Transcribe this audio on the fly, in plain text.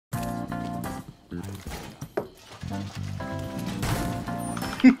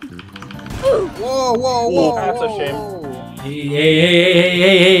Whoa, whoa, whoa! That's a shame. Hey,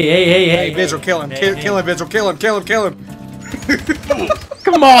 Vigil, kill him! Kill him, Vigil! Kill him! Kill him! Kill him!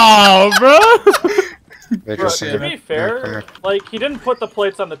 Come on, bro! Bro, to be fair, like, he didn't put the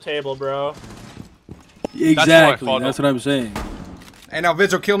plates on the table, bro. Exactly, that's what I'm saying. Hey, now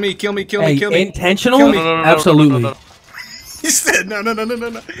Vigil, kill me! Kill me! Kill me! Hey, Kill me! intentional? Kill me. Absolutely. He said no.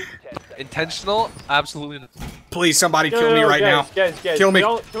 Intentional? Absolutely not. Please, somebody kill me right now. Guys, kill me.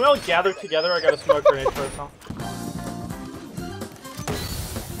 Can we all gather together? I got a smoke grenade first, huh?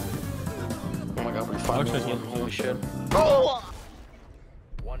 Oh my god, we're finally holy shit.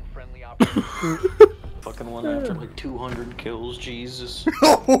 One friendly operator. Fucking one after like 200 kills, Jesus.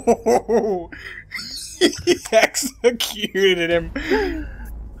 He executed him.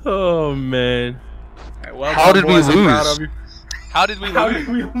 Oh man. Right, well, How did we boys, I'm lose? proud of you. How did we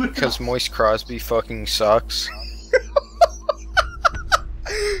lose? Because Moist Crosby fucking sucks.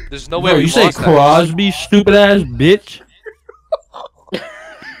 There's no way Bro, we you say lost that. Crosby, stupid ass bitch?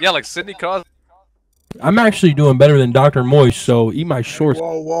 Yeah, like Sidney Crosby. I'm actually doing better than Dr. Moist, so eat my shorts.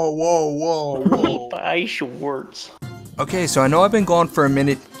 Whoa. Bye, shorts. Okay, so I know I've been gone for a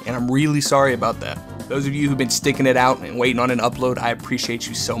minute, and I'm really sorry about that. Those of you who've been sticking it out and waiting on an upload, I appreciate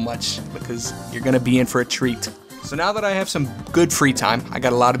you so much, because you're gonna be in for a treat. So now that I have some good free time, I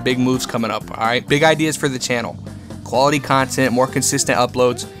got a lot of big moves coming up, alright? Big ideas for the channel. Quality content, more consistent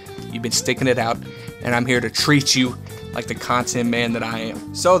uploads. You've been sticking it out, and I'm here to treat you like the content man that I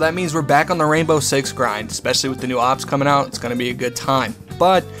am. So that means we're back on the Rainbow Six grind, especially with the new ops coming out. It's gonna be a good time.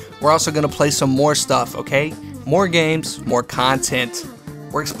 But we're also gonna play some more stuff, okay? More games, more content.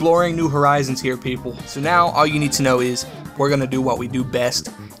 We're exploring new horizons here, people. So now all you need to know is we're gonna do what we do best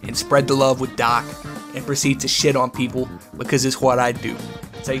and spread the love with Doc and proceed to shit on people because it's what I do.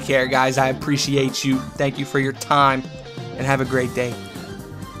 Take care, guys. I appreciate you. Thank you for your time and have a great day.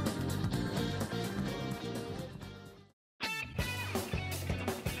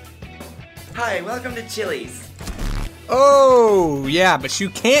 Hi, welcome to Chili's. Oh, yeah, but you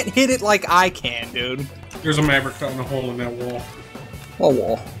can't hit it like I can, dude. There's a Maverick cutting a hole in that wall. What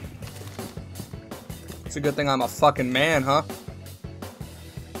wall? It's a good thing I'm a fucking man, huh?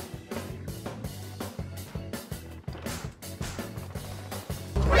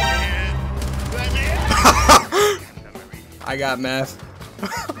 I got math.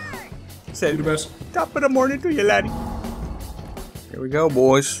 Said the best. Top of the morning to you, laddie. Here we go,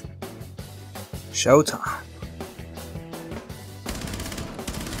 boys. Showtime.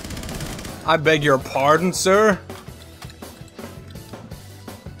 I beg your pardon, sir.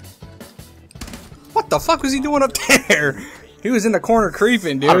 What the fuck was he doing up there? He was in the corner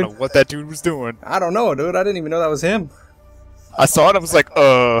creeping, dude. I don't know what that dude was doing. I don't know, dude. I didn't even know that was him. I saw it, I was like,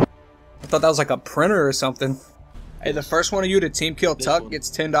 I thought that was like a printer or something. Hey, the first one of you to team kill Tuck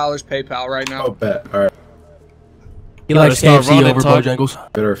gets $10 PayPal right now. Oh, bet. Alright. He likes KFC over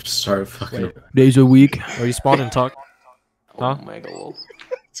Bojangles. Better start fucking days a week. Are you spawning Tuck? Huh? Oh my god.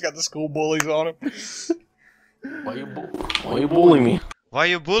 He's got the school bullies on him. Why you bullying me? Why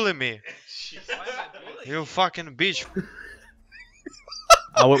you bullying me? You fucking bitch.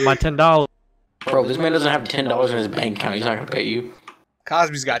 I want my $10. Bro, this man doesn't have $10 in his bank account. He's not gonna pay you.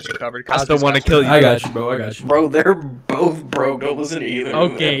 Cosby's got you covered. I still want to kill you. I got you, bro. I got you. Bro, they're both broke. Don't listen to either.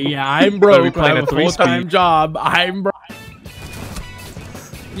 Okay, yeah, I'm broke. I have a full-time job. I'm broke.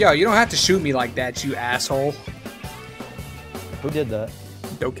 Yo, you don't have to shoot me like that, you asshole. Who did that?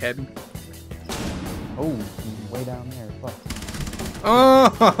 Dokehead. Oh, way down there. Fuck.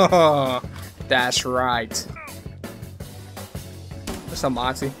 Oh, that's right. What's up,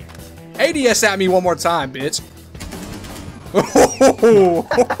 Monty? ADS at me one more time, bitch.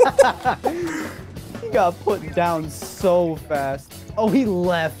 He got put down so fast. Oh, he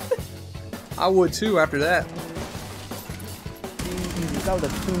left. I would too after that. That was a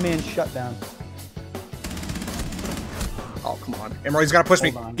two-man shutdown. Oh, come on. Emery's gotta push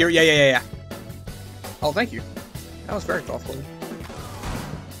me. Yeah. Oh, thank you. That was very thoughtful.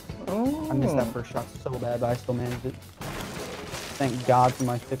 Oh. I missed that first shot so bad, but I still managed it. Thank God for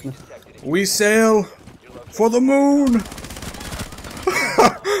my stiffness. We sail for the moon.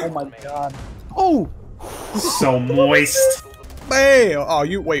 Oh my God. Oh! So moist. Bam! Oh,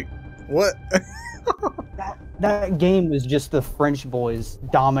 you wait. What? That game was just the French boys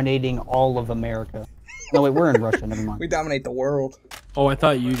dominating all of America. No, wait, we're in Russia. Never mind. We dominate the world. Oh, I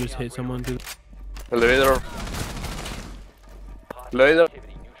thought you just hit someone, dude. Elevator. Elevator.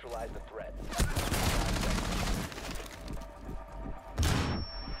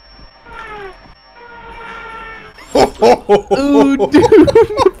 Ooh, dude.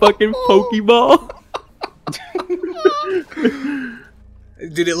 Fucking Pokeball.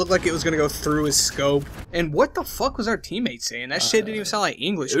 Dude, it looked like it was gonna go through his scope. And what the fuck was our teammate saying? That shit didn't even sound like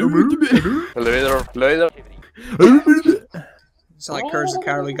English. Later, later. Sound like Courage the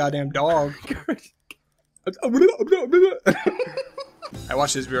Cowardly Goddamn Dog. Hey,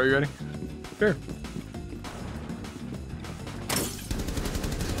 watch this, bro. You ready? Sure.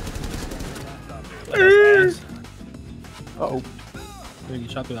 Uh-oh. Gonna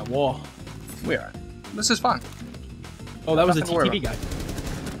get shot through that wall. We are. This is fine. Oh, that was a Nothing to worry TTV guy.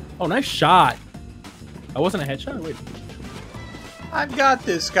 Oh, nice shot. That wasn't a headshot? Wait. I got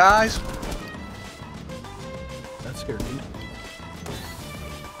this, guys. That's scary, dude.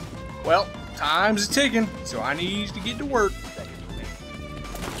 Well, time's ticking, so I need to get to work.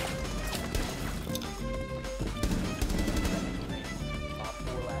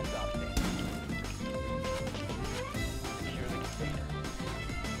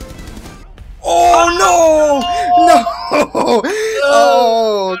 Oh no! No!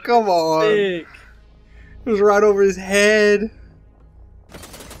 Oh, come on! Sick. It was right over his head.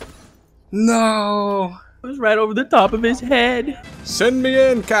 No! It was right over the top of his head. Send me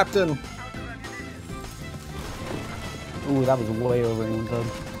in, Captain. Ooh, that was way over anyone's head.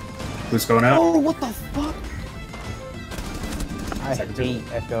 Who's going out? Oh, what the fuck? I hate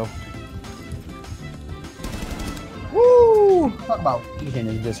Echo. Woo! Talk about fusion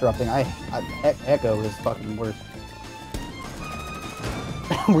is disrupting. Echo is fucking worse.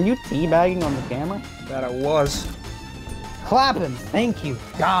 Were you teabagging on the camera? That I was. Clapping. Thank you,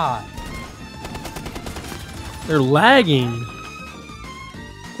 God. They're lagging.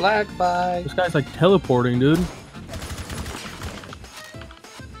 Lag bye. This guy's like teleporting, dude.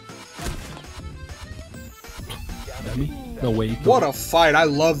 No way. What a fight. I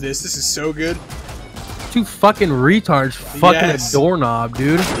love this. This is so good. Two fucking retards fucking Yes. a doorknob,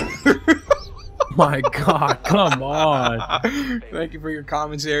 dude. My God, come on. Thank you for your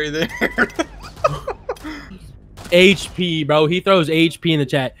commentary there. HP, bro. He throws HP in the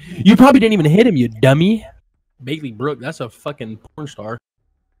chat. You probably didn't even hit him, you dummy. Bailey Brooke, that's a fucking porn star.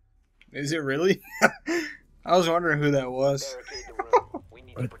 Is it really? I was wondering who that was.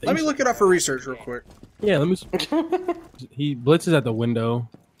 Let me look it up for research real quick. Yeah, let me. He blitzes at the window.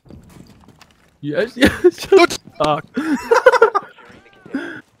 Yes, yes. Fuck.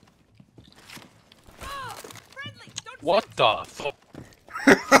 What the fuck?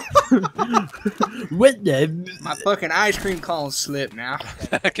 What the? My fucking ice cream cone slipped now.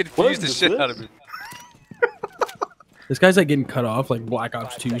 I confused the shit out of me. This guy's like getting cut off like Black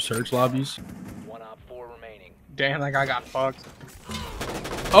Ops 2 search lobbies. Damn, that guy got fucked.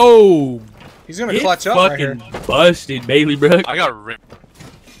 Oh, He's gonna clutch up right here. Busted, Bailey Brooke. I got ripped.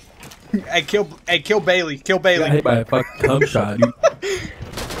 Hey, kill Bailey. Kill Bailey. Got hit by a fucking cum shot, dude.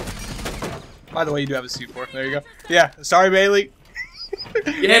 By the way, you do have a C4. There you go. Yeah, sorry, Bailey.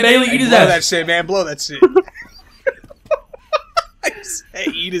 Yeah, Bailey, eat his Blow ass. that shit, man. Blow that shit. I say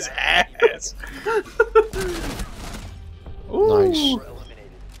eat his ass. Nice.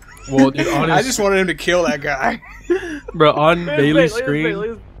 Well, dude, on his, I just wanted him to kill that guy. bro, on Bailey's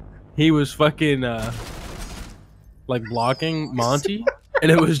screen, he was fucking like blocking Monty,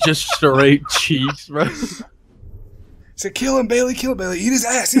 and it was just straight cheeks, bro. Said, kill him, Bailey. Kill him, Bailey. Eat his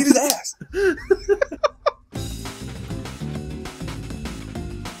ass. Eat his ass.